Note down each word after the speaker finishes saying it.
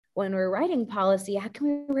when we're writing policy, how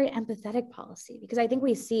can we write empathetic policy? Because I think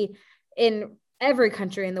we see in every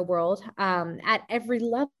country in the world, at every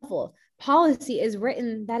level, policy is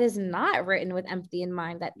written that is not written with empathy in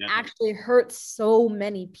mind, that actually hurts so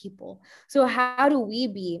many people. So how do we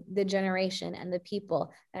be the generation and the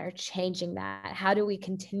people that are changing that? How do we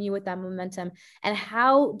continue with that momentum? And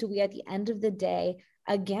how do we, at the end of the day,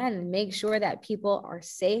 again, make sure that people are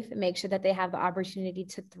safe, make sure that they have the opportunity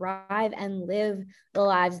to thrive and live the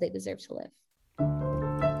lives they deserve to live?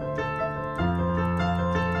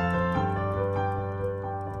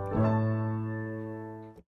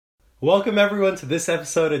 Welcome everyone to this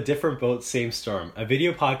episode of Different Boat, Same Storm, a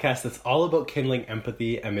video podcast that's all about kindling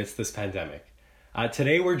empathy amidst this pandemic.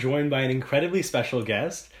 Today we're joined by an incredibly special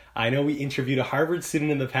guest. I know we interviewed a Harvard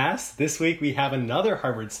student in the past. This week we have another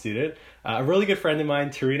Harvard student, a really good friend of mine,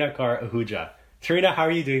 Tarina Kaur Ahuja. Tarina, how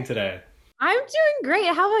are you doing today? I'm doing great.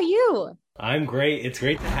 How about you? I'm great. It's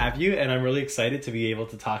great to have you, and I'm really excited to be able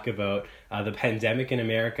to talk about the pandemic in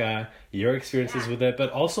America, your experiences with it, but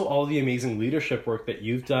also all the amazing leadership work that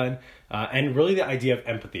you've done, and really the idea of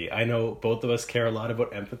empathy. I know both of us care a lot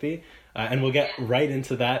about empathy, and we'll get right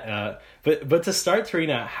into that. But to start,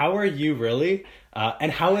 Tarina, how are you really?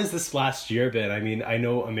 And how has this last year been? I mean, I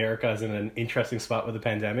know America is in an interesting spot with the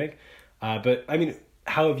pandemic, but I mean,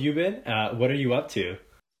 how have you been? What are you up to?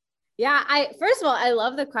 Yeah, first of all, I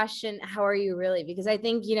love the question, how are you really? Because I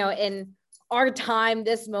think, in our time,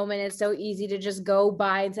 this moment, is so easy to just go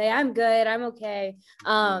by and say, I'm good, I'm okay.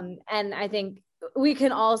 And I think we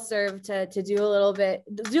can all serve to do a little bit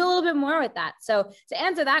more with that. So to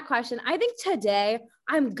answer that question, I think today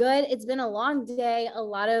I'm good. It's been a long day, a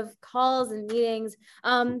lot of calls and meetings,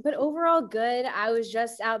 but overall good. I was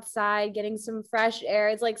just outside getting some fresh air.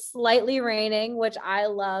 It's like slightly raining, which I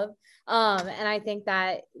love. And I think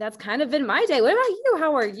that's kind of been my day. What about you?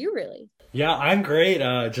 How are you really? Yeah, I'm great.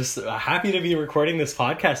 Just happy to be recording this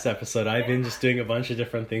podcast episode. I've been just doing a bunch of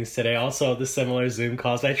different things today. Also, the similar Zoom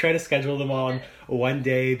calls. I try to schedule them all on one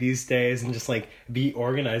day these days and just like be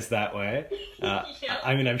organized that way.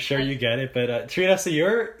 I mean, I'm sure you get it. But Trina, so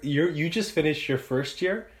you just finished your first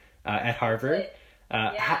year at Harvard.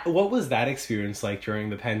 What was that experience like during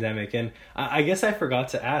the pandemic? And I guess I forgot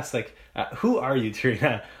to ask, like, who are you,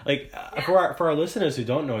 Tarina? Like, for our listeners who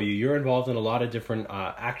don't know you, you're involved in a lot of different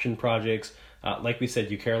action projects. Like we said,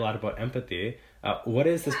 you care a lot about empathy. What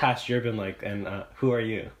has this past year been like, and who are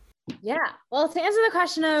you? Yeah. Well, to answer the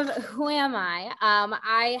question of who am I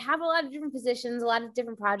have a lot of different positions, a lot of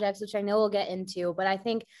different projects, which I know we'll get into, but I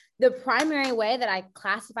think the primary way that I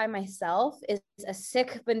classify myself is a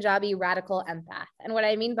Sikh Punjabi radical empath. And what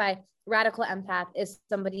I mean by radical empath is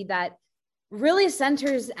somebody that really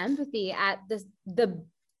centers empathy at the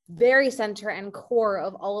very center and core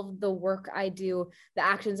of all of the work I do, the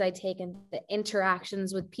actions I take, and the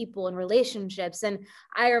interactions with people and relationships. And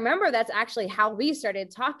I remember that's actually how we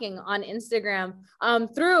started talking on Instagram,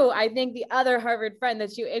 through, I think, the other Harvard friend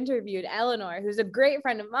that you interviewed, Eleanor, who's a great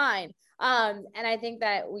friend of mine. And I think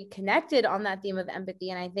that we connected on that theme of empathy.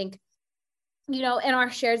 And I think, in our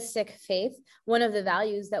shared Sikh faith, one of the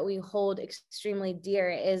values that we hold extremely dear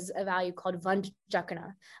is a value called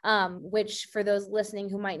Vanjakana, which, for those listening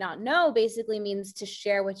who might not know, basically means to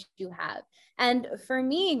share what you have. And for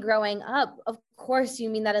me, growing up, of course, you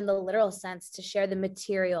mean that in the literal sense, to share the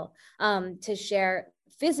material, to share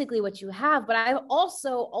physically what you have. But I've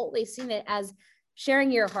also always seen it as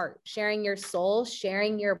sharing your heart, sharing your soul,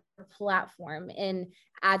 sharing your platform in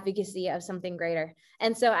advocacy of something greater.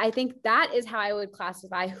 And so I think that is how I would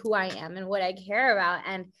classify who I am and what I care about.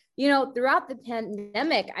 And, throughout the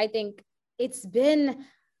pandemic, I think it's been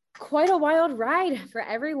quite a wild ride for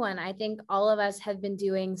everyone. I think all of us have been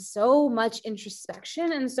doing so much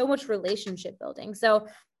introspection and so much relationship building. So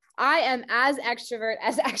I am as extrovert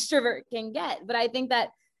as extrovert can get. But I think that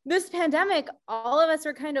this pandemic, all of us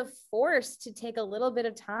are kind of forced to take a little bit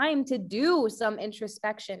of time to do some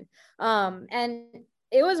introspection. And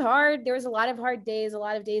it was hard. There was a lot of hard days, a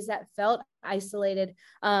lot of days that felt isolated,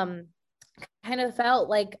 kind of felt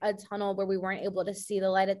like a tunnel where we weren't able to see the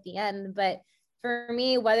light at the end. But for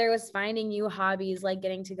me, whether it was finding new hobbies like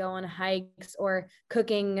getting to go on hikes or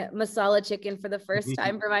cooking masala chicken for the first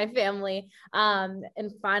time for my family,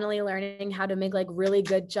 and finally learning how to make like really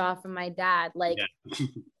good chaw from my dad, like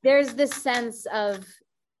there's this sense of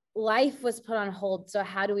life was put on hold. So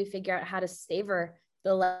how do we figure out how to savor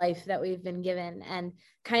the life that we've been given? And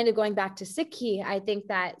kind of going back to Sikhi, I think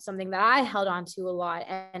that something that I held on to a lot,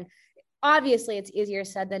 and obviously it's easier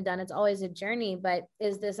said than done, it's always a journey, but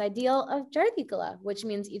is this ideal of Jardikala, which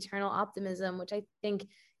means eternal optimism, which I think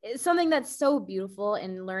it's something that's so beautiful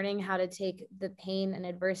in learning how to take the pain and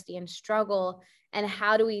adversity and struggle, and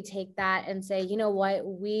how do we take that and say, you know what,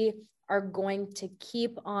 we are going to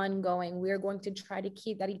keep on going. We are going to try to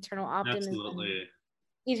keep that eternal optimism, Absolutely.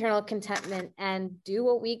 eternal contentment, and do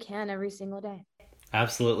what we can every single day.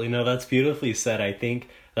 Absolutely. No, that's beautifully said. I think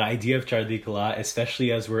the idea of Chardi Kala,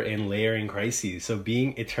 especially as we're in layering crises, so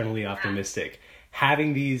being eternally optimistic,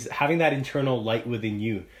 having that internal light within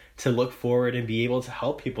you to look forward and be able to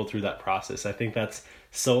help people through that process. I think that's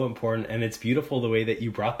so important, and it's beautiful the way that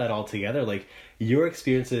you brought that all together. Like your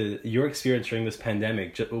experience during this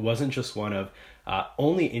pandemic wasn't just one of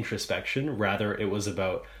only introspection. Rather, it was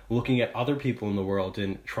about looking at other people in the world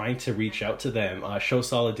and trying to reach out to them, show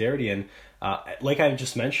solidarity. And like I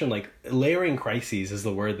just mentioned, like layering crises is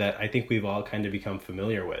the word that I think we've all kind of become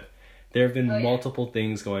familiar with. There have been multiple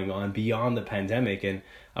things going on beyond the pandemic, and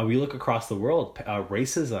we look across the world,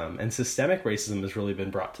 racism and systemic racism has really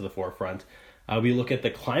been brought to the forefront. We look at the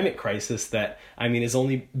climate crisis that, I mean, is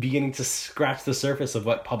only beginning to scratch the surface of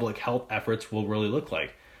what public health efforts will really look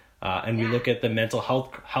like. And we look at the mental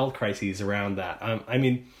health crises around that. I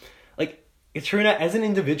mean, like, Trina, as an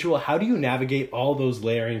individual, how do you navigate all those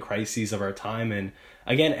layering crises of our time? And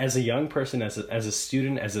again, as a young person, as a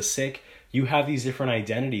student, as a Sikh, you have these different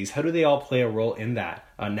identities. How do they all play a role in that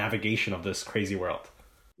navigation of this crazy world?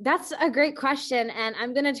 That's a great question. And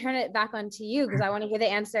I'm going to turn it back onto you because I want to hear the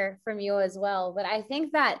answer from you as well. But I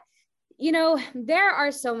think that, you know, there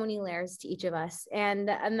are so many layers to each of us. And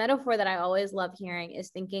a metaphor that I always love hearing is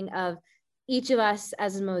thinking of each of us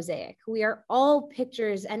as a mosaic. We are all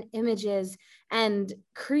pictures and images and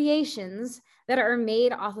creations that are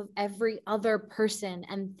made off of every other person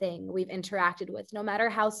and thing we've interacted with, no matter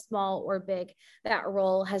how small or big that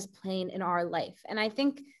role has played in our life. And I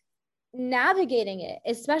think navigating it,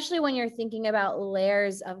 especially when you're thinking about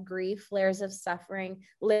layers of grief, layers of suffering,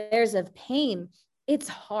 layers of pain, it's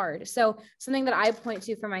hard. So something that I point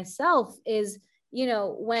to for myself is, you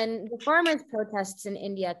know, when the farmers' protests in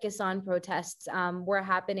India, Kisan protests, were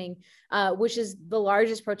happening, which is the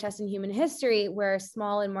largest protest in human history, where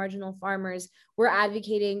small and marginal farmers were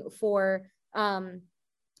advocating for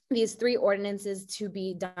these 3 ordinances to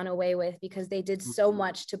be done away with because they did so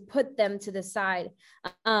much to put them to the side.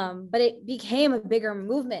 But it became a bigger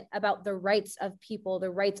movement about the rights of people,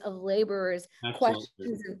 the rights of laborers, Absolutely.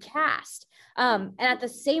 questions of caste. And at the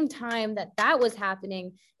same time that that was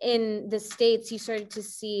happening in the States, you started to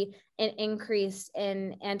see an increase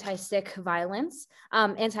in anti-Sikh violence,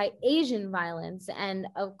 anti-Asian violence, and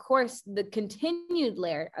of course, the continued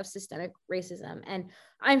layer of systemic racism. And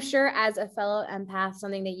I'm sure as a fellow empath,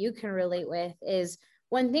 something that you can relate with is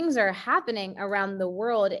when things are happening around the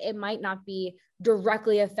world, it might not be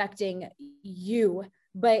directly affecting you,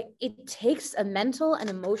 but it takes a mental and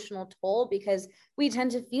emotional toll because we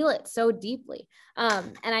tend to feel it so deeply.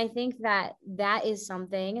 And I think that that is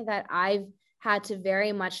something that I've had to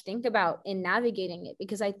very much think about in navigating it,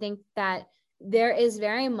 because I think that there is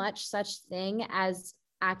very much such thing as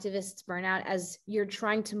activists burnout, as you're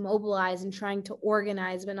trying to mobilize and trying to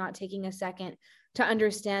organize, but not taking a second to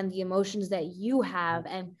understand the emotions that you have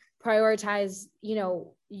and prioritize, you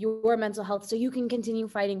know, your mental health so you can continue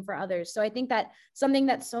fighting for others. So I think that something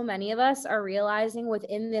that so many of us are realizing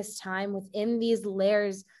within this time, within these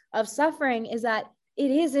layers of suffering, is that it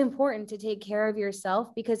is important to take care of yourself,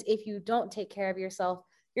 because if you don't take care of yourself,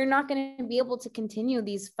 you're not going to be able to continue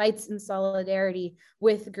these fights in solidarity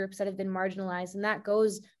with groups that have been marginalized. And that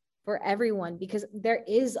goes for everyone, because there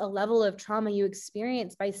is a level of trauma you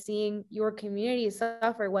experience by seeing your community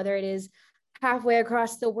suffer, whether it is halfway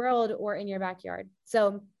across the world or in your backyard.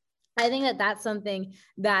 So I think that that's something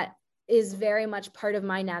that is very much part of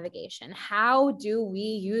my navigation. How do we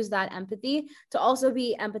use that empathy to also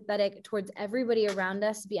be empathetic towards everybody around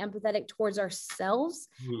us, be empathetic towards ourselves,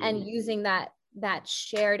 and using that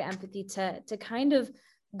shared empathy to kind of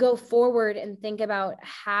go forward and think about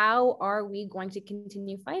how are we going to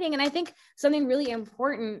continue fighting. And I think something really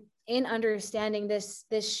important in understanding this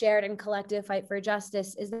shared and collective fight for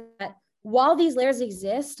justice is that while these layers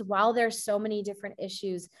exist, while there's so many different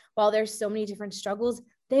issues, while there's so many different struggles,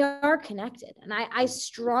 they are connected. And I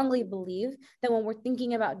strongly believe that when we're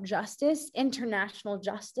thinking about justice, international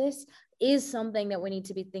justice is something that we need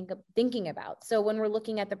to be thinking about. So when we're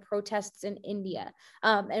looking at the protests in India,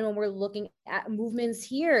 and when we're looking at movements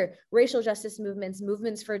here, racial justice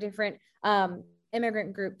movements for different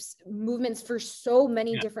immigrant groups, movements for so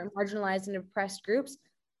many different marginalized and oppressed groups,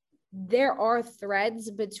 there are threads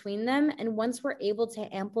between them. And once we're able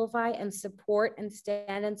to amplify and support and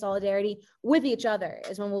stand in solidarity with each other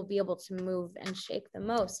is when we'll be able to move and shake the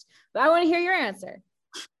most. But I want to hear your answer.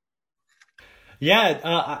 Yeah,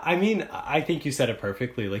 I mean, I think you said it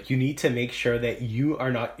perfectly. Like, you need to make sure that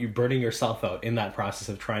you're burning yourself out in that process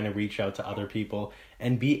of trying to reach out to other people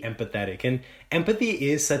and be empathetic. And empathy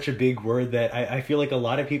is such a big word that I feel like a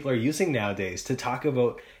lot of people are using nowadays to talk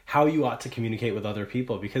about how you ought to communicate with other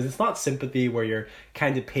people, because it's not sympathy where you're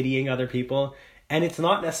kind of pitying other people. And it's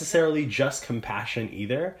not necessarily just compassion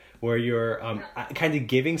either, where you're kind of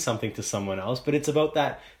giving something to someone else, but it's about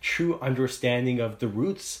that true understanding of the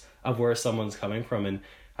roots of where someone's coming from. And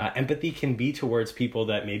empathy can be towards people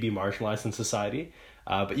that may be marginalized in society,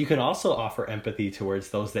 but you can also offer empathy towards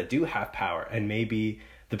those that do have power and maybe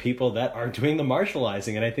the people that are doing the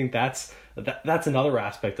marginalizing. And I think that's another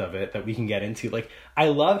aspect of it that we can get into. Like, I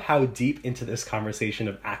love how deep into this conversation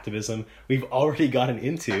of activism we've already gotten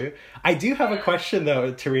into. I do have a question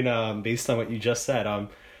though, Tarina, based on what you just said.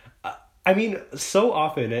 I mean, so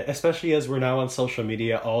often, especially as we're now on social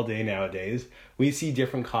media all day nowadays, we see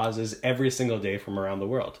different causes every single day from around the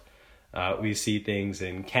world. We see things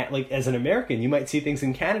like as an American, you might see things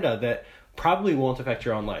in Canada that probably won't affect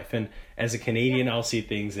your own life. And as a Canadian, I'll see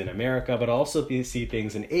things in America, but also see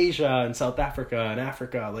things in Asia and South Africa and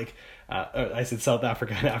Africa. Like, I said South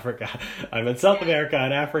Africa and Africa. I meant South America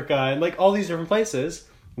and Africa and like all these different places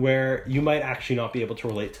where you might actually not be able to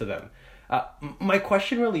relate to them. My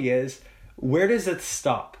question really is, where does it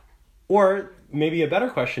stop? Or maybe a better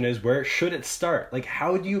question is, where should it start? Like,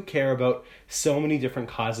 how do you care about so many different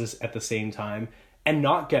causes at the same time and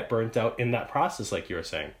not get burnt out in that process, like you were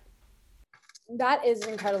saying? That is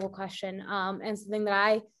an incredible question, and something that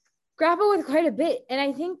I grapple with quite a bit. And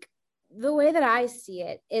I think the way that I see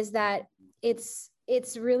it is that it's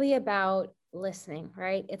really about listening,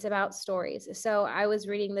 right? It's about stories. So I was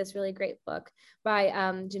reading this really great book by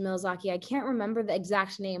Jamil Zaki. I can't remember the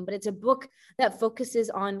exact name, but it's a book that focuses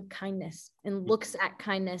on kindness and looks at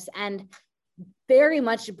kindness and very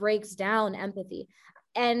much breaks down empathy.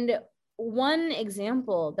 And one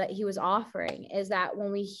example that he was offering is that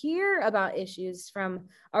when we hear about issues from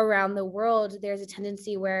around the world, there's a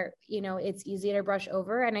tendency where, it's easy to brush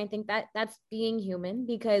over. And I think that that's being human,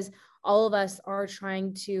 because all of us are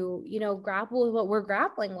trying to, grapple with what we're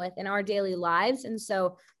grappling with in our daily lives. And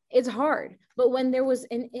so it's hard. But when there was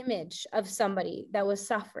an image of somebody that was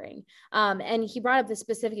suffering, and he brought up this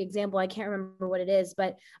specific example, I can't remember what it is,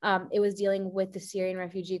 but it was dealing with the Syrian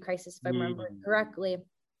refugee crisis, if I remember correctly.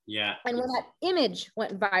 Yeah. And when that image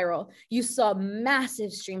went viral, you saw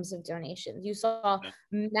massive streams of donations. You saw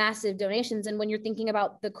massive donations. And when you're thinking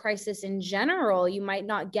about the crisis in general, you might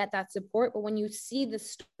not get that support. But when you see the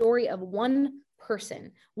story of one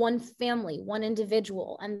person, one family, one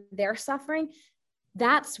individual, and their suffering,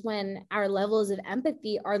 that's when our levels of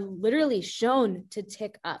empathy are literally shown to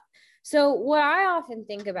tick up. So what I often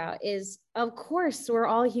think about is, of course, we're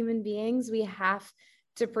all human beings. We have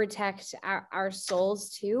to protect our souls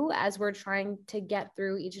too, as we're trying to get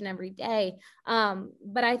through each and every day.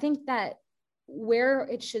 But I think that where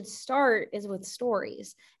it should start is with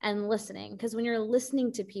stories and listening, because when you're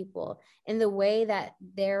listening to people in the way that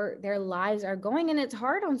their lives are going, and it's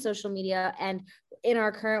hard on social media and in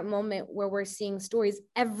our current moment where we're seeing stories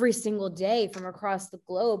every single day from across the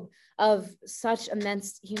globe of such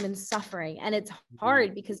immense human suffering. And it's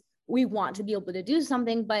hard because we want to be able to do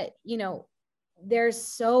something, but there's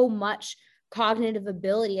so much cognitive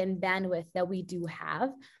ability and bandwidth that we do have.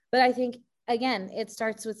 But I think, again, it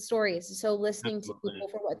starts with stories. So listening to people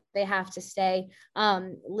for what they have to say,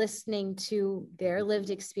 listening to their lived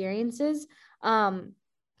experiences,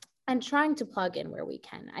 and trying to plug in where we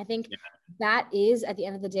can. I think that is, at the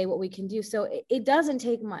end of the day, what we can do. So it doesn't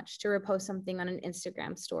take much to repost something on an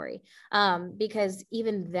Instagram story, because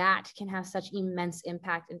even that can have such immense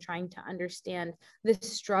impact in trying to understand the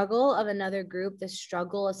struggle of another group, the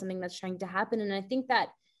struggle of something that's trying to happen. And I think that,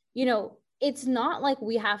 it's not like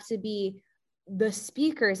we have to be the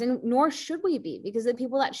speakers, and nor should we be, because the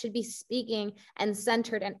people that should be speaking and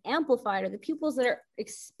centered and amplified are the peoples that are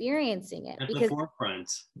experiencing it. At because the forefront.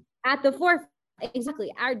 At the forefront.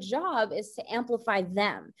 Exactly. Our job is to amplify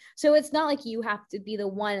them. So it's not like you have to be the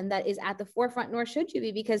one that is at the forefront, nor should you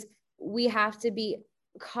be, because we have to be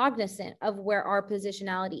cognizant of where our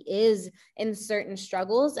positionality is in certain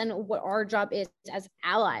struggles and what our job is as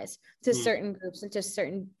allies to certain groups and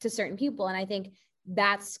to certain people. And I think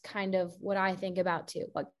that's kind of what I think about too.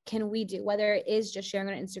 What can we do? Whether it is just sharing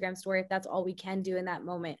on an Instagram story, if that's all we can do in that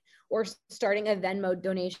moment, or starting a Venmo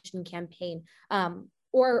donation campaign,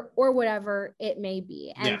 or whatever it may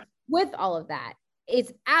be. And with all of that,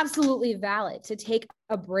 it's absolutely valid to take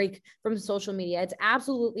a break from social media. It's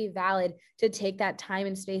absolutely valid to take that time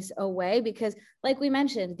and space away, because like we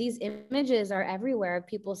mentioned, these images are everywhere of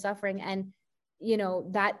people suffering. And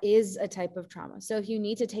that is a type of trauma. So if you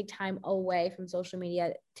need to take time away from social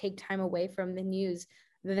media, take time away from the news,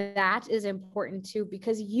 that is important too,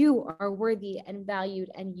 because you are worthy and valued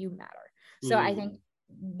and you matter. So I think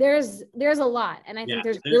there's a lot, and I think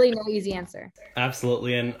there's really no easy answer.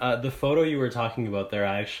 Absolutely. And the photo you were talking about there,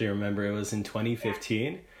 I actually remember it was in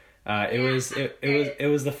 2015. It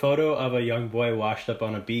was the photo of a young boy washed up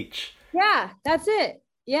on a beach. Yeah, that's it.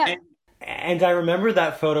 Yeah. And I remember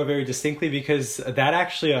that photo very distinctly because that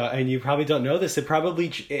actually, and you probably don't know this,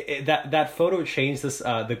 that photo changed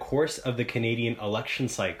the course of the Canadian election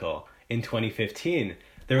cycle in 2015.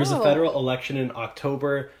 There was a federal election in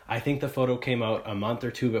October. I think the photo came out a month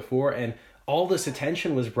or two before, and all this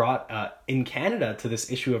attention was brought in Canada to this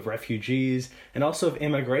issue of refugees and also of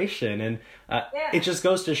immigration. And it just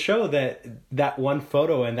goes to show that that one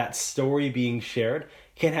photo and that story being shared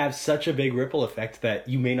can have such a big ripple effect that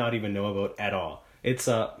you may not even know about at all. It's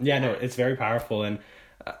it's very powerful. And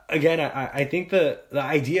again, I think the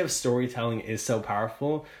idea of storytelling is so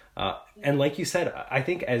powerful. And like you said, I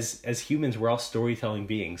think as humans, we're all storytelling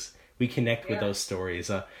beings. We connect with those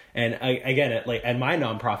stories. And again, at my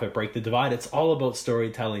nonprofit, Break the Divide, it's all about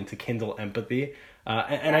storytelling to kindle empathy.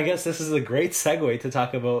 And I guess this is a great segue to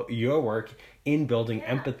talk about your work in building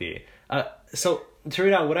empathy. So,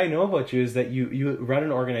 Tarina, what I know about you is that you run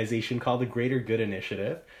an organization called the Greater Good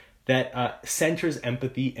Initiative that centers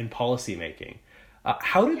empathy in policymaking.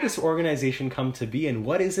 How did this organization come to be, and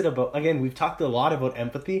what is it about? Again, we've talked a lot about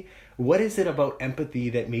empathy. What is it about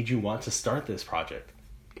empathy that made you want to start this project?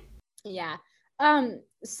 Yeah.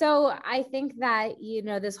 So I think that,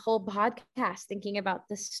 this whole podcast, thinking about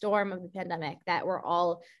the storm of the pandemic that we're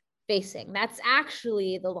all facing, that's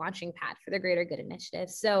actually the launching pad for the Greater Good Initiative.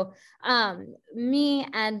 So me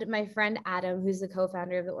and my friend Adam, who's the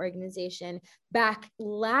co-founder of the organization, back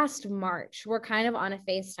last March, we're kind of on a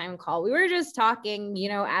FaceTime call. We were just talking,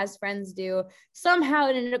 as friends do. Somehow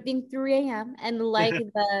it ended up being 3 a.m. And like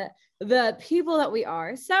the people that we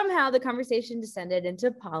are, somehow the conversation descended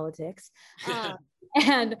into politics.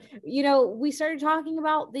 And, we started talking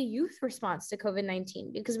about the youth response to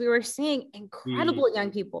COVID-19 because we were seeing incredible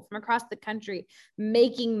young people from across the country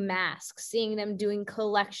making masks, seeing them doing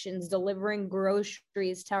collections, delivering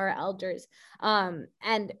groceries to our elders.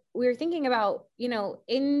 And we were thinking about,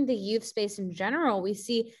 in the youth space in general, we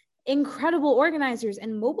see incredible organizers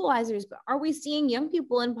and mobilizers, but are we seeing young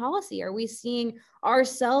people in policy? Are we seeing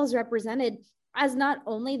ourselves represented as not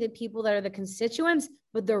only the people that are the constituents,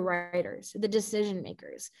 but the writers, the decision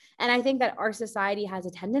makers? And I think that our society has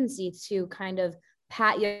a tendency to kind of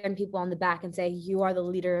pat young people on the back and say, you are the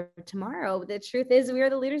leader of tomorrow. But the truth is, we are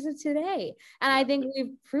the leaders of today. And I think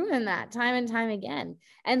we've proven that time and time again.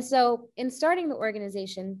 And so in starting the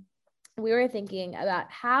organization, we were thinking about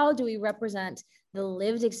how do we represent the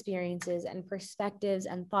lived experiences and perspectives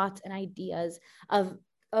and thoughts and ideas of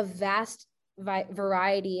a vast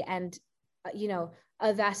variety and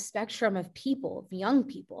a vast spectrum of people, of young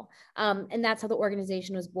people. And that's how the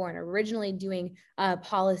organization was born, originally doing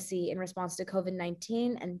policy in response to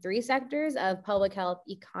COVID-19 and 3 sectors of public health,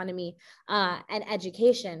 economy, and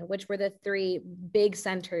education, which were the 3 big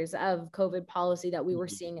centers of COVID policy that we were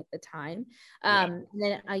seeing at the time. And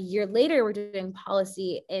then a year later, we're doing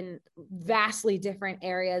policy in vastly different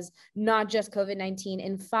areas, not just COVID-19,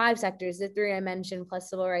 in 5 sectors, the 3 I mentioned, plus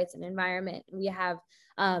civil rights and environment. We have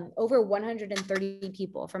over 130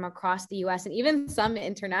 people from across the US and even some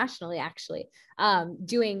internationally, actually,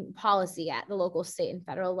 doing policy at the local, state, and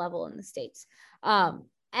federal level in the States.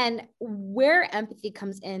 And where empathy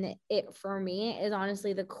comes in, it for me is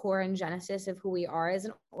honestly the core and genesis of who we are as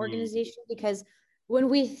an organization, because when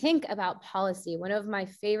we think about policy, one of my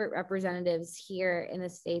favorite representatives here in the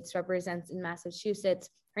States represents in Massachusetts.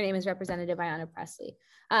 Her name is Representative Ayanna Pressley.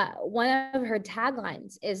 One of her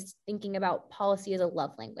taglines is thinking about policy as a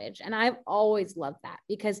love language. And I've always loved that,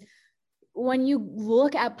 because when you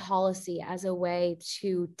look at policy as a way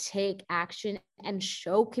to take action and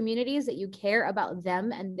show communities that you care about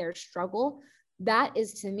them and their struggle, that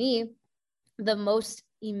is, to me, the most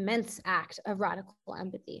immense act of radical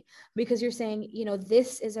empathy, because you're saying,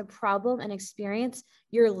 this is a problem and experience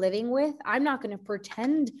you're living with. I'm not going to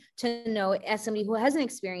pretend to know, as somebody who hasn't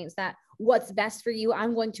experienced that, what's best for you.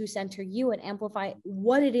 I'm going to center you and amplify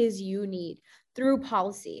what it is you need through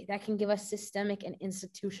policy that can give us systemic and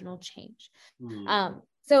institutional change.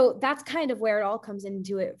 So that's kind of where it all comes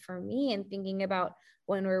into it for me, and thinking about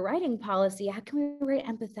when we're writing policy, how can we write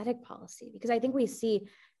empathetic policy? Because I think we see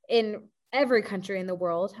in every country in the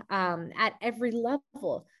world, at every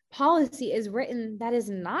level, policy is written that is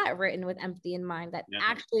not written with empathy in mind, that Yeah.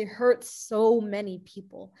 actually hurts so many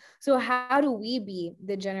people. So how do we be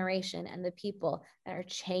the generation and the people that are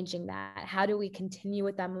changing that? How do we continue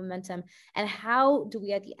with that momentum? And how do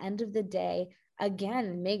we, at the end of the day,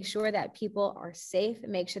 again, make sure that people are safe,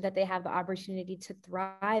 make sure that they have the opportunity to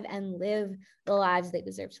thrive and live the lives they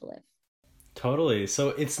deserve to live? Totally. So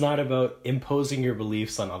it's not about imposing your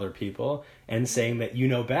beliefs on other people and saying that you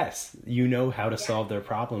know best, you know how to solve their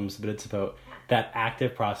problems, but it's about that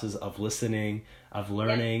active process of listening, of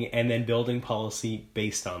learning, and then building policy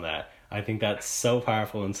based on that. I think that's so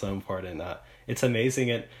powerful and so important. It's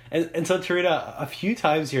amazing. And so, Tarita, a few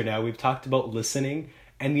times here now, we've talked about listening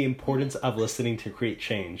and the importance of listening to create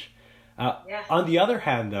change. On the other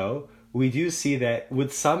hand, though, we do see that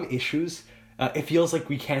with some issues, it feels like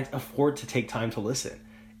we can't afford to take time to listen.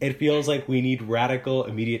 It feels like we need radical,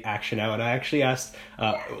 immediate action now. And I actually asked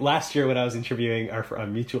last year when I was interviewing our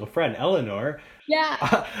mutual friend, Eleanor,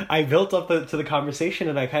 I built up to the conversation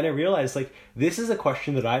and I kind of realized like, this is a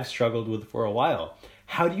question that I've struggled with for a while.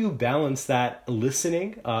 How do you balance that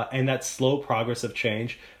listening and that slow progress of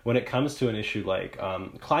change when it comes to an issue like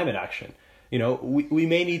climate action? You know, we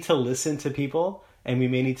may need to listen to people and we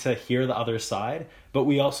may need to hear the other side, but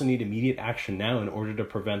we also need immediate action now in order to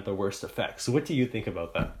prevent the worst effects. So what do you think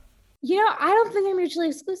about that? I don't think they're mutually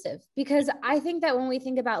exclusive, because I think that when we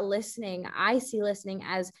think about listening, I see listening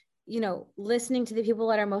as, listening to the people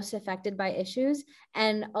that are most affected by issues.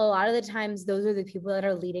 And a lot of the times, those are the people that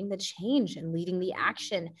are leading the change and leading the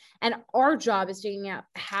action. And our job is figuring out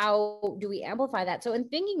how do we amplify that. So in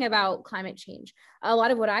thinking about climate change, a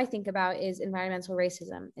lot of what I think about is environmental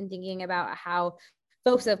racism, and thinking about how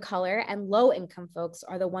folks of color and low income folks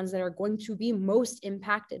are the ones that are going to be most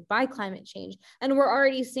impacted by climate change. And we're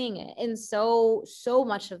already seeing it in so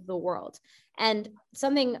much of the world. And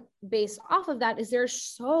something based off of that is there's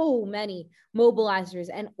so many mobilizers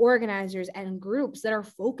and organizers and groups that are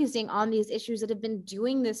focusing on these issues that have been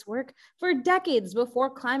doing this work for decades before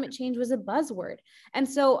climate change was a buzzword. And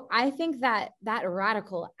so I think that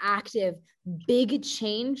radical, active, big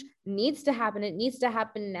change needs to happen. It needs to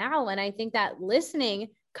happen now. And I think that listening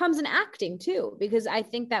comes in acting too, because I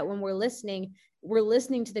think that when we're listening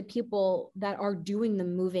to the people that are doing the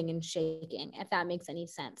moving and shaking, if that makes any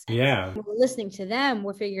sense. Yeah. When we're listening to them,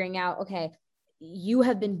 we're figuring out, okay, you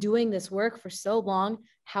have been doing this work for so long.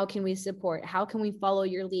 How can we support? How can we follow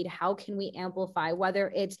your lead? How can we amplify?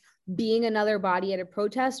 Whether it's being another body at a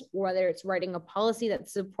protest, or whether it's writing a policy that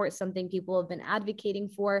supports something people have been advocating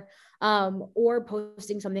for, or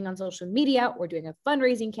posting something on social media, or doing a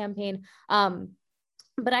fundraising campaign.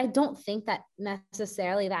 But I don't think that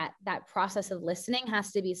necessarily that process of listening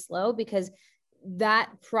has to be slow, because that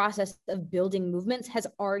process of building movements has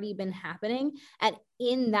already been happening. And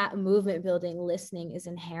in that movement building, listening is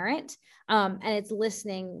inherent. And it's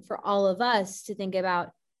listening for all of us to think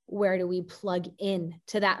about, where do we plug in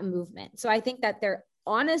to that movement? So I think that they're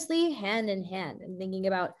honestly hand in hand, and thinking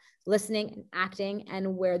about listening and acting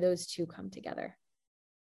and where those two come together.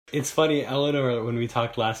 It's funny, Eleanor, when we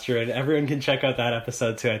talked last year, and everyone can check out that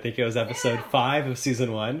episode too. I think it was episode 5 of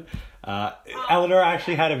season 1. Eleanor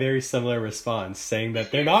actually had a very similar response, saying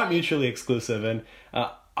that they're not mutually exclusive. And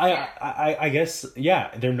I guess,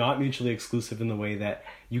 yeah, they're not mutually exclusive in the way that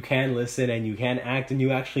you can listen and you can act, and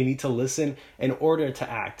you actually need to listen in order to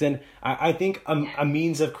act. And I think a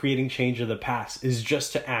means of creating change in the past is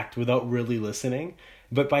just to act without really listening.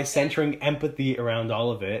 But by centering empathy around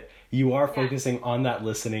all of it, you are focusing on that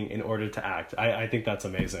listening in order to act. I think that's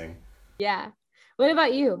amazing. Yeah. What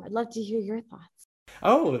about you? I'd love to hear your thoughts.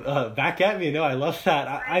 Oh, back at me. No, I love that.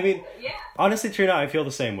 I mean, honestly, Trina, I feel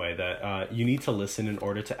the same way, that you need to listen in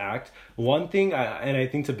order to act. One thing, and I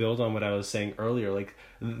think to build on what I was saying earlier, like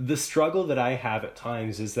the struggle that I have at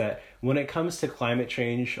times is that when it comes to climate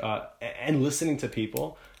change and listening to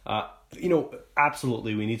people,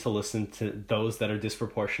 absolutely, we need to listen to those that are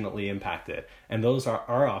disproportionately impacted. And those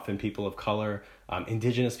are often people of color,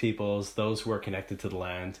 indigenous peoples, those who are connected to the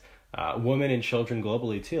land, women and children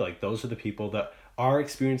globally too. Like, those are the people that are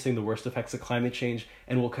experiencing the worst effects of climate change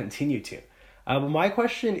and will continue to. But my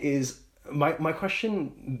question is,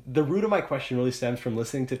 the root of my question really stems from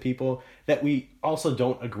listening to people that we also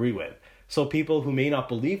don't agree with. So people who may not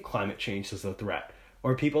believe climate change is a threat,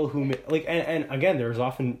 or people who may, and again, there's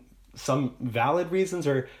often some valid reasons,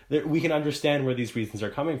 or we can understand where these reasons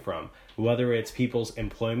are coming from, whether it's people's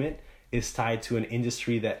employment is tied to an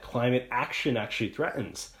industry that climate action actually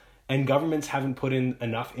threatens, and governments haven't put in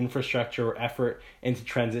enough infrastructure or effort into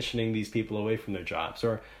transitioning these people away from their jobs,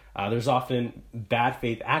 or there's often bad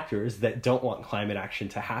faith actors that don't want climate action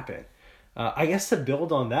to happen. I guess to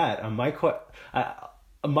build on that,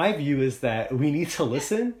 my view is that we need to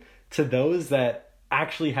listen to those that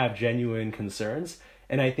actually have genuine concerns.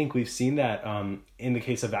 And I think we've seen that in the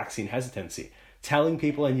case of vaccine hesitancy. Telling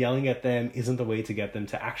people and yelling at them isn't the way to get them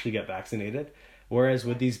to actually get vaccinated. Whereas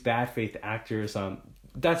with these bad faith actors,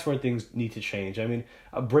 that's where things need to change. I mean,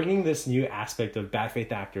 bringing this new aspect of bad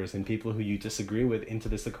faith actors and people who you disagree with into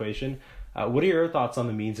this equation, what are your thoughts on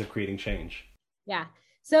the means of creating change? Yeah.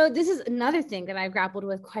 So this is another thing that I've grappled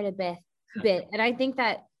with quite a bit. And I think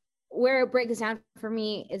that where it breaks down for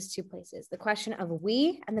me is two places: the question of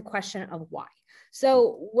we and the question of why.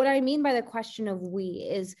 So what I mean by the question of we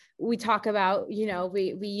is we talk about,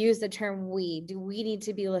 we use the term we. Do we need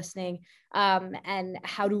to be listening? And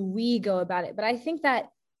how do we go about it? But I think that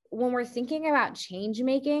when we're thinking about change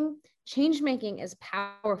making is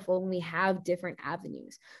powerful when we have different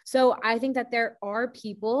avenues. So I think that there are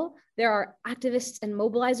activists and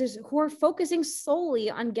mobilizers who are focusing solely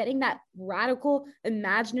on getting that radical,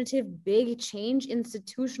 imaginative, big change,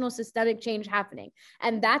 institutional, systemic change happening.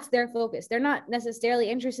 And that's their focus. They're not necessarily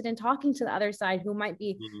interested in talking to the other side, who might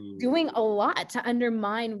be doing a lot to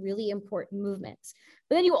undermine really important movements.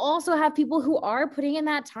 But then you also have people who are putting in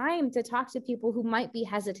that time to talk to people who might be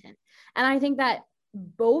hesitant. And I think that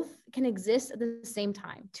both can exist at the same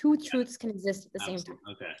time. Two truths can exist at the same time.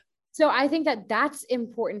 Okay. So I think that that's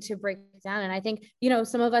important to break down. And I think,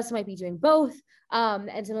 some of us might be doing both,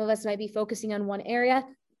 and some of us might be focusing on one area.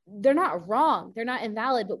 They're not wrong. They're not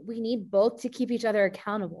invalid, but we need both to keep each other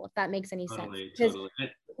accountable, if that makes any sense. Because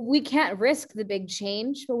we can't risk the big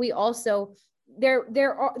change, but we also,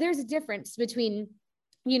 there's a difference between,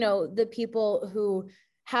 the people who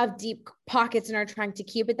have deep pockets and are trying to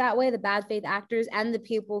keep it that way, the bad faith actors, and the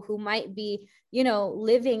people who might be,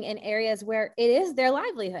 living in areas where it is their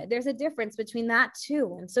livelihood. There's a difference between that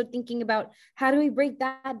too. And so thinking about, how do we break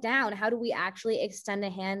that down? How do we actually extend a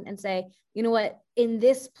hand and say, you know what, in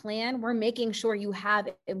this plan, we're making sure you have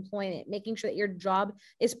employment, making sure that your job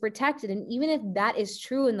is protected. And even if that is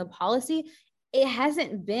true in the policy, it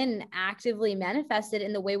hasn't been actively manifested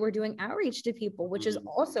in the way we're doing outreach to people, which is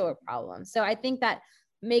also a problem. So I think that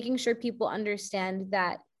making sure people understand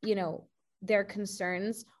that, their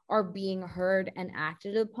concerns are being heard and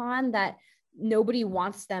acted upon, that nobody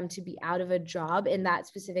wants them to be out of a job in that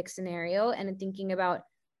specific scenario, and thinking about,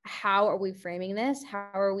 how are we framing this? How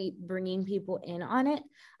are we bringing people in on it?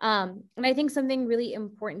 And I think something really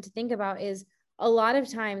important to think about is, a lot of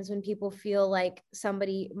times when people feel like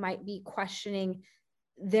somebody might be questioning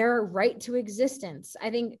their right to existence, I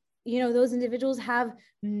think, those individuals have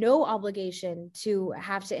no obligation to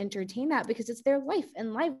have to entertain that, because it's their life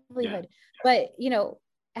and livelihood. Yeah. But,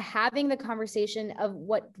 having the conversation of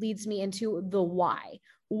what leads me into the why.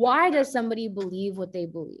 Why does somebody believe what they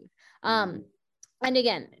believe? And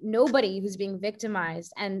again, nobody who's being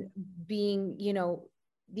victimized and being,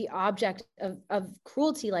 the object of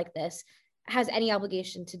cruelty like this has any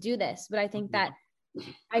obligation to do this. But I think that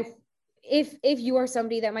if you are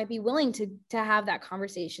somebody that might be willing to have that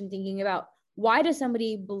conversation, thinking about, why does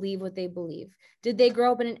somebody believe what they believe? Did they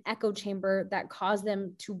grow up in an echo chamber that caused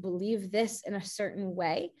them to believe this in a certain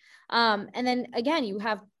way? And then again, you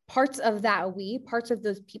have parts of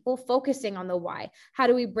those people focusing on the why. How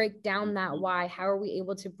do we break down that why? How are we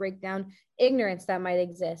able to break down ignorance that might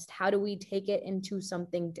exist? How do we take it into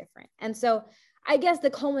something different? And so I guess the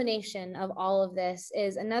culmination of all of this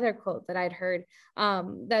is another quote that I'd heard,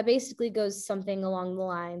 that basically goes something along the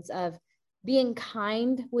lines of being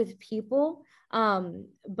kind with people,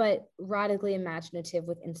 but radically imaginative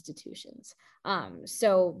with institutions.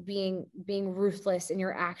 So being ruthless in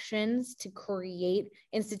your actions to create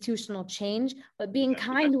institutional change, but being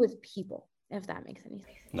kind with people, if that makes any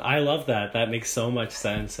sense. I love that. That makes so much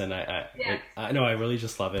sense. And I know, I really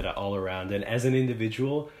just love it all around. And as an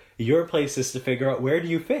individual, your place is to figure out, where do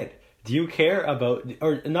you fit? Do you care about,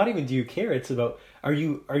 or not even do you care, it's about, are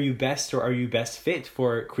you best, or are you best fit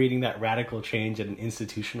for creating that radical change at an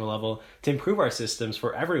institutional level to improve our systems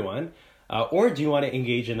for everyone? Or do you want to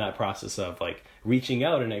engage in that process of like reaching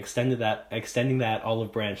out and extending that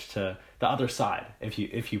olive branch to the other side,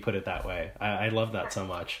 if you put it that way? I love that so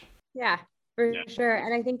much. Yeah, for sure.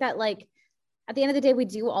 And I think that, like, at the end of the day, we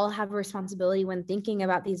do all have a responsibility when thinking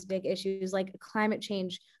about these big issues like climate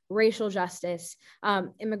change, racial justice,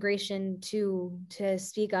 immigration, to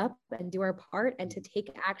speak up and do our part and to take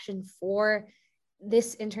action for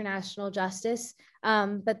this international justice.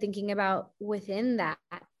 But thinking about within that,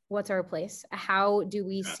 what's our place? How do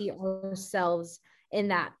we see ourselves in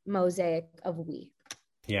that mosaic of we?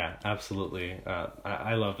 Yeah, absolutely.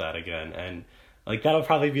 I love that again. And Like that'll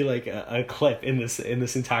probably be like a clip in this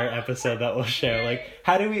entire episode that we'll share. Like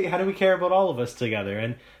how do we care about all of us together?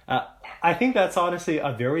 And I think that's honestly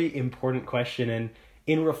a very important question. And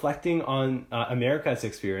in reflecting on America's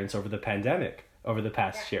experience over the pandemic over the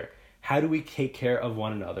past year, how do we take care of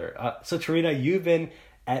one another? So Tarina, you've been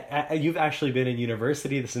you've actually been in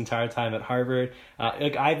university this entire time at Harvard.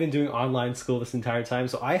 Like I've been doing online school this entire time,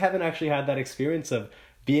 so I haven't actually had that experience of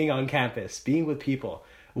being on campus, being with people.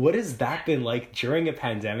 What has that been like during a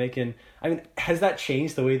pandemic? And I mean, has that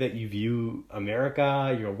changed the way that you view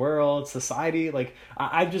America, your world, society? Like,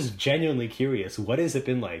 I'm just genuinely curious. What has it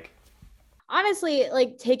been like? Honestly,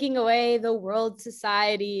 like taking away the world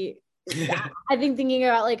society, I think thinking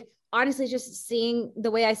about like honestly just seeing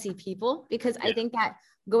the way I see people, because I think that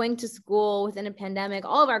going to school within a pandemic,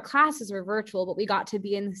 all of our classes were virtual, but we got to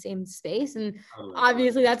be in the same space. And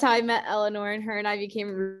obviously that's how I met Eleanor, and her and I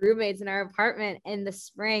became roommates in our apartment in the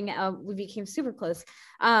spring. We became super close.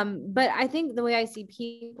 But I think the way I see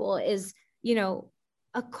people is, you know,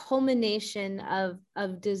 a culmination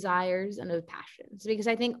of desires and of passions, because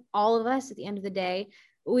I think all of us at the end of the day,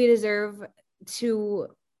 we deserve to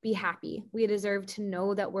be happy. We deserve to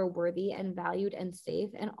know that we're worthy and valued and safe,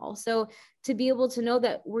 and also to be able to know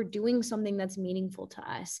that we're doing something that's meaningful to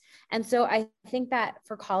us. And so I think that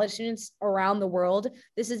for college students around the world,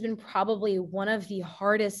 this has been probably one of the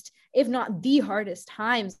hardest, if not the hardest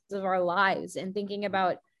times of our lives, and thinking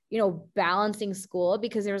about, you know, balancing school,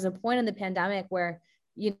 because there was a point in the pandemic where,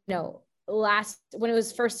 you know, when it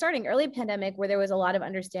was first starting, early pandemic, where there was a lot of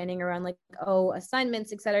understanding around like, oh,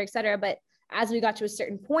 assignments, et cetera, et cetera. But as we got to a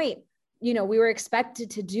certain point, you know, we were expected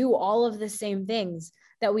to do all of the same things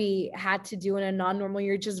that we had to do in a non-normal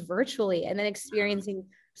year, just virtually, and then experiencing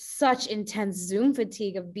such intense Zoom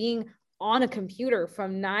fatigue of being on a computer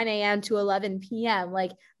from 9 a.m. to 11 p.m.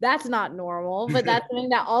 Like that's not normal, but that's something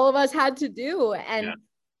that all of us had to do. And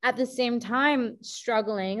at the same time,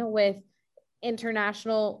 struggling with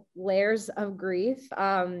international layers of grief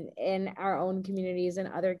in our own communities and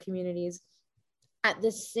other communities. At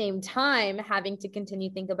the same time, having to continue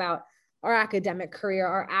to think about our academic career,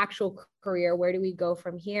 our actual career, where do we go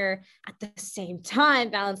from here? At the same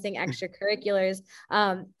time, balancing extracurriculars,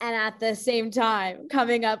 and at the same time,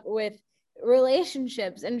 coming up with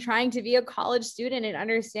relationships and trying to be a college student and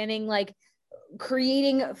understanding like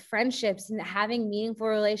creating friendships and having meaningful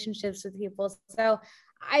relationships with people. So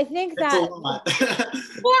I think that,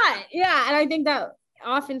 and I think that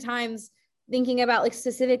oftentimes thinking about like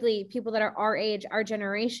specifically people that are our age, our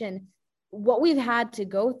generation, what we've had to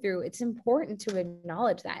go through, it's important to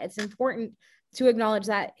acknowledge that. It's important to acknowledge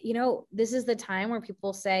that, you know, this is the time where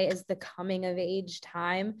people say is the coming of age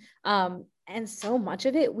time. And so much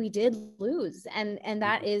of it we did lose. And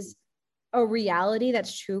that is a reality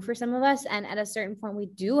that's true for some of us. And at a certain point, we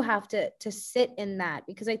do have to sit in that,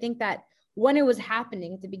 because I think that when it was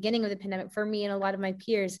happening at the beginning of the pandemic, for me and a lot of my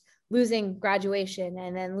peers, losing graduation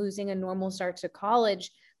and then losing a normal start to college,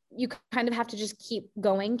 you kind of have to just keep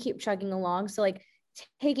going, keep chugging along. So like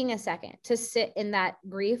taking a second to sit in that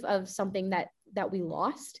grief of something that we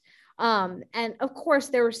lost. And of course,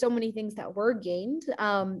 there were so many things that were gained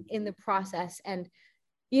in the process. And,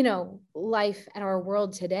 you know, life and our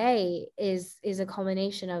world today is a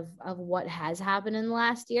culmination of what has happened in the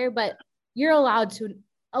last year, but you're allowed to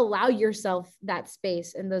allow yourself that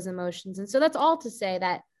space and those emotions. And so that's all to say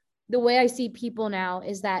that the way I see people now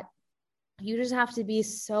is that you just have to be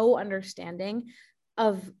so understanding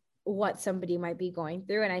of what somebody might be going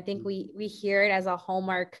through. And I think we hear it as a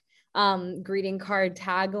Hallmark greeting card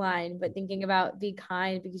tagline, but thinking about be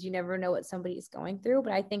kind because you never know what somebody's going through.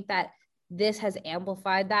 But I think that this has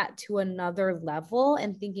amplified that to another level,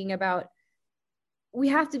 and thinking about we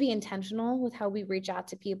have to be intentional with how we reach out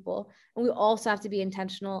to people. And we also have to be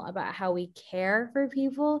intentional about how we care for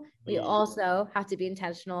people. We also have to be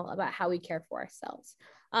intentional about how we care for ourselves.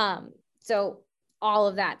 So all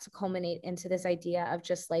of that to culminate into this idea of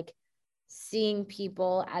just like seeing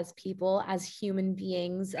people, as human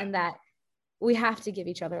beings, and that we have to give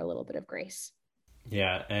each other a little bit of grace.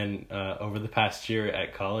 Yeah. And over the past year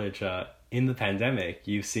at college, in the pandemic,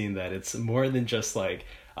 you've seen that it's more than just like,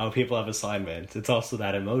 oh, people have assignments. It's also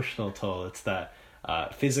that emotional toll. It's that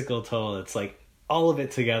physical toll. It's like all of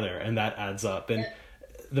it together, and that adds up. And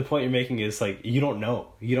the point you're making is like, you don't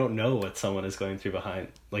know what someone is going through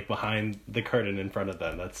behind the curtain in front of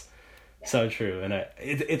them. That's so true. And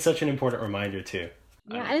it's such an important reminder too.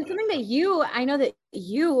 Yeah, and it's something that I know that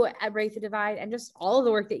you at Break the Divide and just all of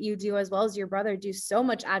the work that you do, as well as your brother, do so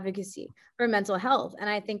much advocacy for mental health. And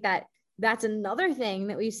I think that that's another thing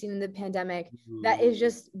that we've seen in the pandemic that is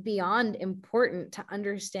just beyond important to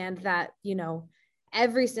understand that, you know,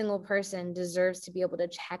 every single person deserves to be able to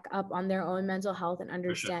check up on their own mental health and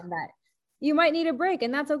understand that you might need a break,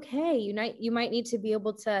 and that's okay. You might need to be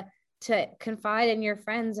able to confide in your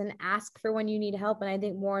friends and ask for when you need help. And I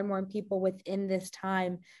think more and more people within this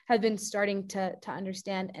time have been starting to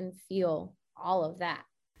understand and feel all of that.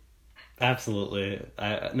 Absolutely.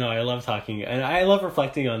 I love talking and I love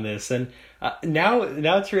reflecting on this. And now,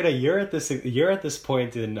 Tarina, you're at this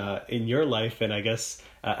point in your life, and I guess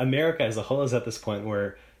America as a whole is at this point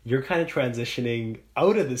where you're kind of transitioning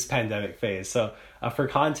out of this pandemic phase. So, for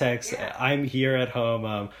context, I'm here at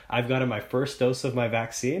home. I've gotten my first dose of my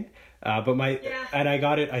vaccine. And I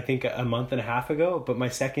got it, I think, a month and a half ago, but my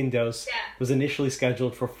second dose was initially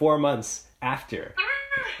scheduled for 4 months after.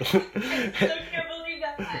 I so can't believe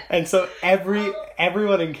that. And so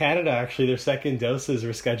everyone in Canada, actually, their second doses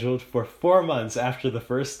were scheduled for 4 months after the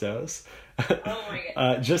first dose. Oh my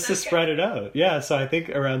God. Just to spread it out. Yeah, so I think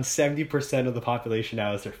around 70% of the population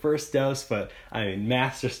now is their first dose, but I mean,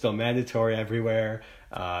 masks are still mandatory everywhere.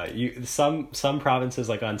 Some provinces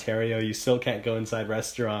like Ontario, you still can't go inside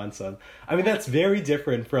restaurants. I mean, that's very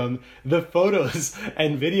different from the photos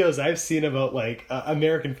and videos I've seen about like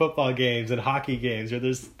American football games and hockey games where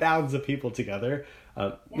there's thousands of people together.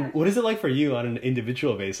 What is it like for you on an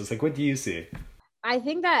individual basis? Like, what do you see? I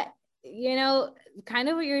think that, kind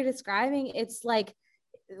of what you're describing, it's like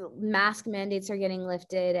mask mandates are getting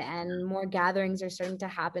lifted and more gatherings are starting to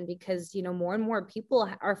happen because, more and more people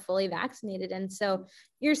are fully vaccinated. And so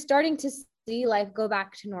you're starting to see life go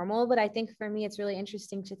back to normal. But I think for me, it's really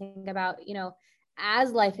interesting to think about,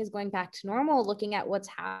 as life is going back to normal, looking at what's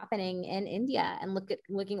happening in India and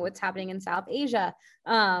looking at what's happening in South Asia,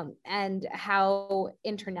 and how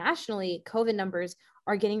internationally COVID numbers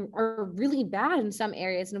are really bad in some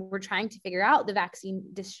areas. And we're trying to figure out the vaccine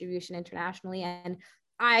distribution internationally. And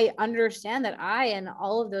I understand that I and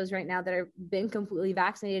all of those right now that have been completely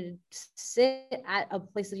vaccinated sit at a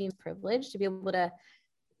place of privilege to be able to,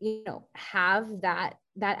 have that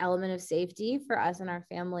element of safety for us and our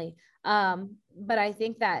family. But I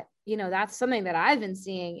think that, that's something that I've been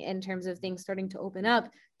seeing in terms of things starting to open up,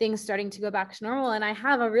 things starting to go back to normal. And I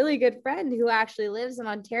have a really good friend who actually lives in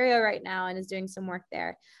Ontario right now and is doing some work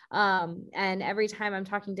there. And every time I'm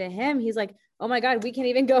talking to him, he's like, oh my God, we can't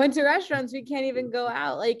even go into restaurants. We can't even go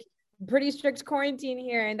out. Like, pretty strict quarantine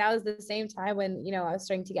here. And that was the same time when, I was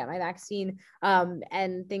starting to get my vaccine,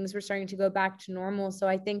 and things were starting to go back to normal. So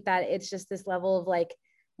I think that it's just this level of like,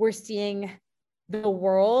 we're seeing the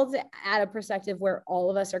world at a perspective where all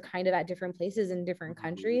of us are kind of at different places in different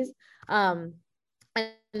countries.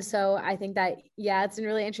 And so I think that, it's been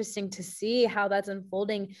really interesting to see how that's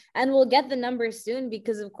unfolding, and we'll get the numbers soon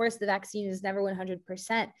because of course the vaccine is never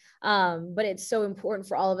 100%. But it's so important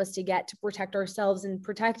for all of us to get to protect ourselves and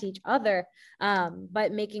protect each other.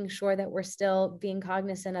 But making sure that we're still being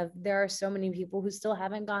cognizant of, there are so many people who still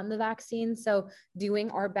haven't gotten the vaccine. So doing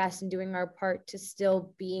our best and doing our part to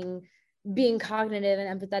still being cognitive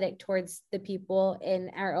and empathetic towards the people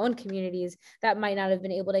in our own communities that might not have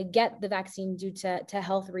been able to get the vaccine due to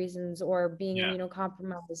health reasons or being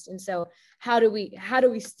immunocompromised. And so how do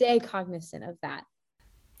we stay cognizant of that?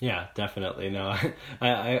 Yeah, definitely. No,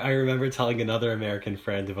 I remember telling another American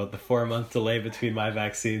friend about the 4-month delay between my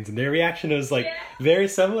vaccines, and their reaction was like very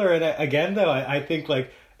similar. And again, though, I think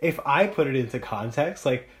like if I put it into context,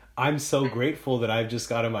 like I'm so grateful that I've just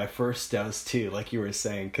gotten my first dose too, like you were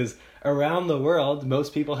saying, because around the world,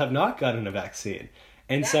 most people have not gotten a vaccine.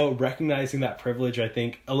 And so recognizing that privilege, I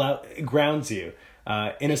think, grounds you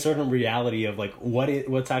in a certain reality of like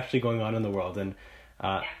what's actually going on in the world. And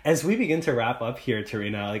as we begin to wrap up here,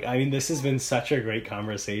 Tarina, like, I mean, this has been such a great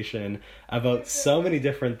conversation about so many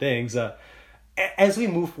different things. As we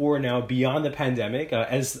move forward now beyond the pandemic,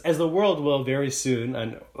 as the world will very soon,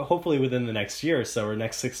 and hopefully within the next year or so, or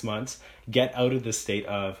next 6 months, get out of the state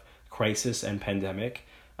of crisis and pandemic,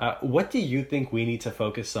 what do you think we need to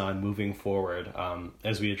focus on moving forward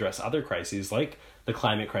as we address other crises like the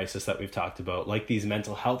climate crisis that we've talked about, like these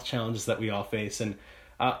mental health challenges that we all face? And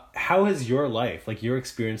how has your life, like your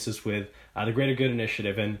experiences with the Greater Good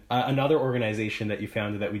Initiative and another organization that you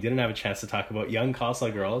founded that we didn't have a chance to talk about, Young CASA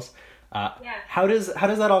Girls, how does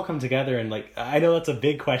that all come together? And like, I know that's a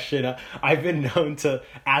big question. I've been known to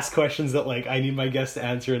ask questions that like I need my guests to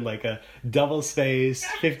answer in like a double space,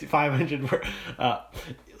 500 word.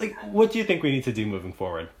 Like, what do you think we need to do moving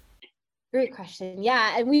forward? Great question.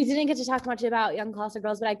 Yeah. And we didn't get to talk much about Young CASA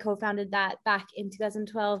Girls, but I co-founded that back in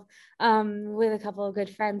 2012 with a couple of good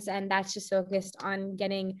friends. And that's just focused on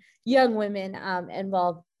getting young women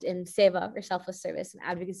involved in SEVA, or selfless service and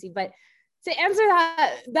advocacy. But to answer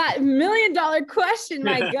that $1 million question,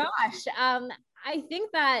 my gosh, I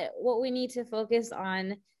think that what we need to focus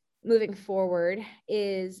on moving forward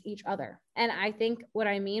is each other. And I think what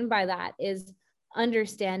I mean by that is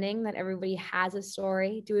understanding that everybody has a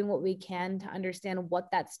story, doing what we can to understand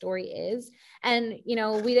what that story is. And,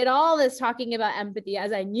 we did all this talking about empathy,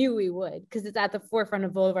 as I knew we would, because it's at the forefront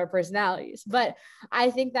of both of our personalities. But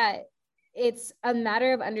I think that it's a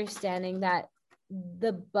matter of understanding that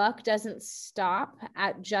the buck doesn't stop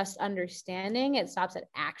at just understanding, it stops at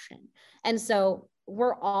action. And so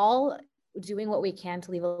we're all doing what we can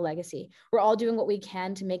to leave a legacy. We're all doing what we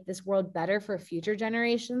can to make this world better for future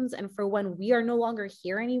generations and for when we are no longer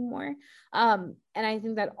here anymore. And I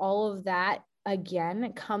think that all of that,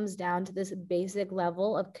 again, comes down to this basic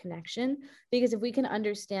level of connection, because if we can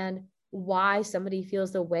understand why somebody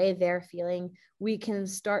feels the way they're feeling, we can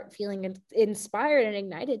start feeling inspired and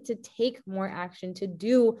ignited to take more action, to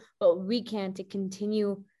do what we can to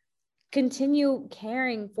continue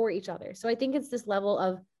caring for each other. So I think it's this level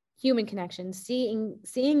of human connection, seeing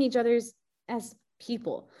each other's as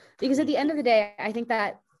people, because at the end of the day, I think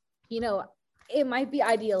that, it might be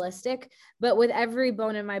idealistic, but with every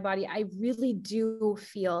bone in my body, I really do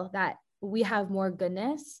feel that we have more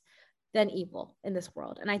goodness than evil in this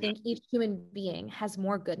world. And I think each human being has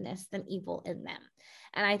more goodness than evil in them.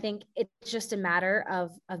 And I think it's just a matter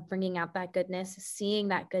of bringing out that goodness, seeing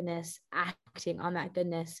that goodness, acting on that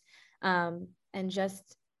goodness, and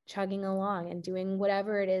just chugging along and doing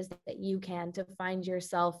whatever it is that you can to find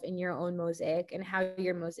yourself in your own mosaic and how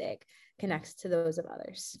your mosaic connects to those of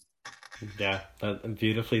others. Yeah,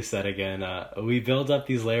 beautifully said again. We build up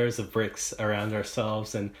these layers of bricks around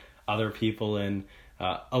ourselves and other people, and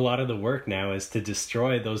a lot of the work now is to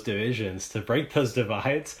destroy those divisions, to break those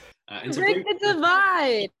divides. Break the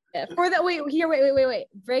divide. Wait.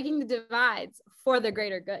 Breaking the divides for the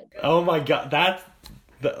greater good. Oh my God,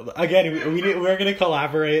 again, we're going to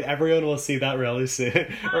collaborate. Everyone will see that really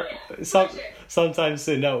soon. Sometime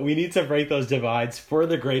soon. No, we need to break those divides for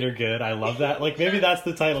the greater good. I love that. Like, maybe that's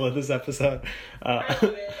the title of this episode.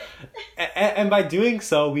 And by doing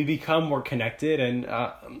so, we become more connected. And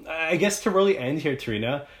I guess to really end here,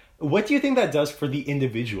 Tarina, what do you think that does for the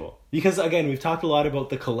individual? Because, again, we've talked a lot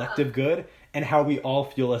about the collective good and how we all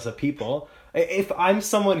feel as a people. If I'm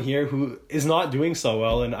someone here who is not doing so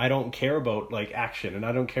well and I don't care about action and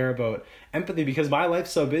I don't care about empathy because my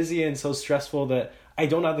life's so busy and so stressful that I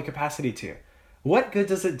don't have the capacity to, what good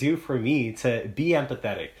does it do for me to be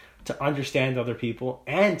empathetic, to understand other people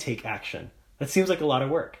and take action? That seems like a lot of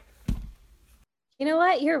work. You know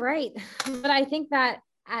what? You're right. But I think that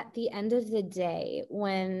at the end of the day,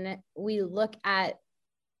 when we look at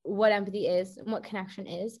what empathy is and what connection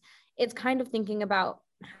is, it's kind of thinking about,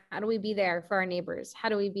 how do we be there for our neighbors? How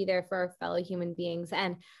do we be there for our fellow human beings?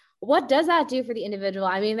 And what does that do for the individual?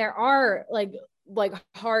 I mean, there are like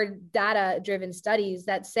hard data driven studies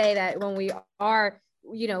that say that when we are,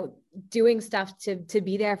 doing stuff to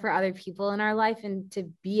be there for other people in our life and to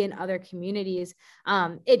be in other communities,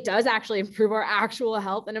 it does actually improve our actual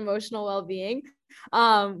health and emotional well-being.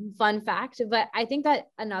 Fun fact. But I think that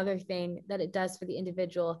another thing that it does for the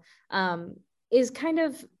individual is kind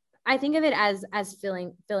of, I think of it as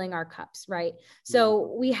filling our cups, right?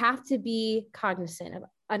 So we have to be cognizant of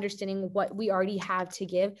understanding what we already have to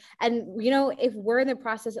give. And, if we're in the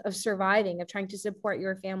process of surviving, of trying to support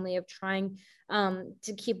your family, of trying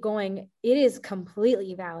to keep going, it is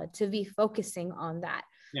completely valid to be focusing on that.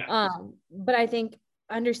 Yeah. But I think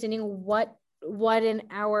understanding what in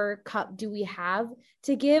our cup do we have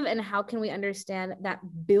to give, and how can we understand that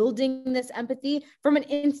building this empathy from an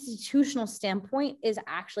institutional standpoint is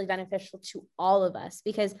actually beneficial to all of us,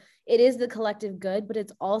 because it is the collective good, but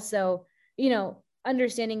it's also,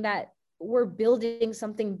 understanding that we're building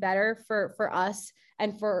something better for us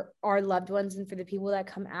and for our loved ones and for the people that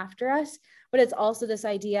come after us. But it's also this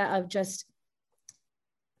idea of just,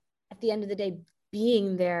 at the end of the day,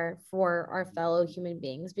 being there for our fellow human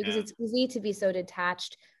beings, because it's easy to be so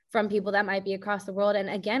detached from people that might be across the world. And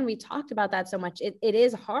again, we talked about that so much. It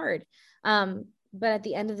is hard. But at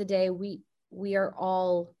the end of the day, we are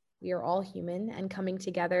all human, and coming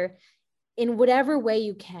together in whatever way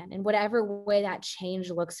you can, in whatever way that change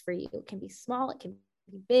looks for you. It can be small, it can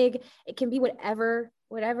be big, it can be whatever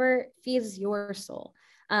feeds your soul.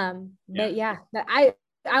 But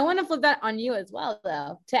I want to flip that on you as well,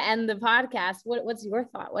 though, to end the podcast. What's your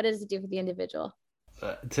thought? What does it do for the individual?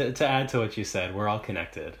 To add to what you said, we're all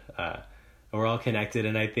connected.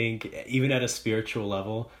 And I think even at a spiritual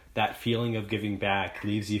level, that feeling of giving back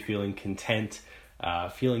leaves you feeling content,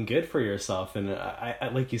 feeling good for yourself. And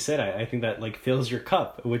I like you said, I think that fills your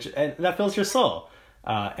cup, and that fills your soul.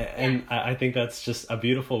 I think that's just a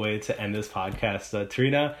beautiful way to end this podcast.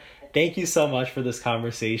 Tarina, thank you so much for this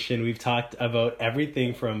conversation. We've talked about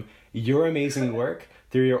everything from your amazing work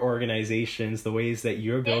through your organizations, the ways that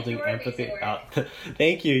you're building empathy.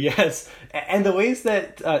 Thank you. Yes. And the ways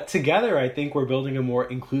that together, I think we're building a more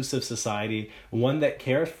inclusive society, one that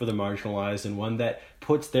cares for the marginalized and one that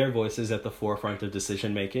puts their voices at the forefront of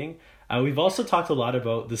decision making. We've also talked a lot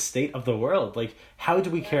about the state of the world. Like, how do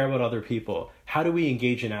we care about other people? How do we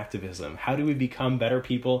engage in activism? How do we become better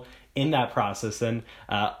people in that process? And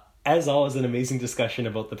as always, an amazing discussion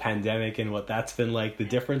about the pandemic and what that's been like, the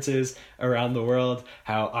differences around the world,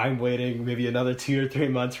 how I'm waiting maybe another 2 or 3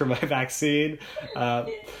 months for my vaccine.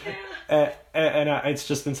 It's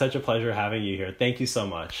just been such a pleasure having you here. Thank you so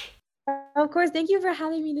much. Of course. Thank you for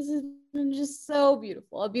having me. This has been just so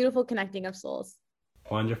beautiful, a beautiful connecting of souls.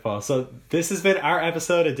 Wonderful. So this has been our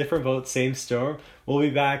episode of Different Boat, Same Storm. We'll be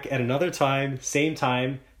back at another time,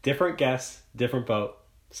 different guests, different boat,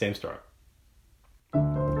 same storm.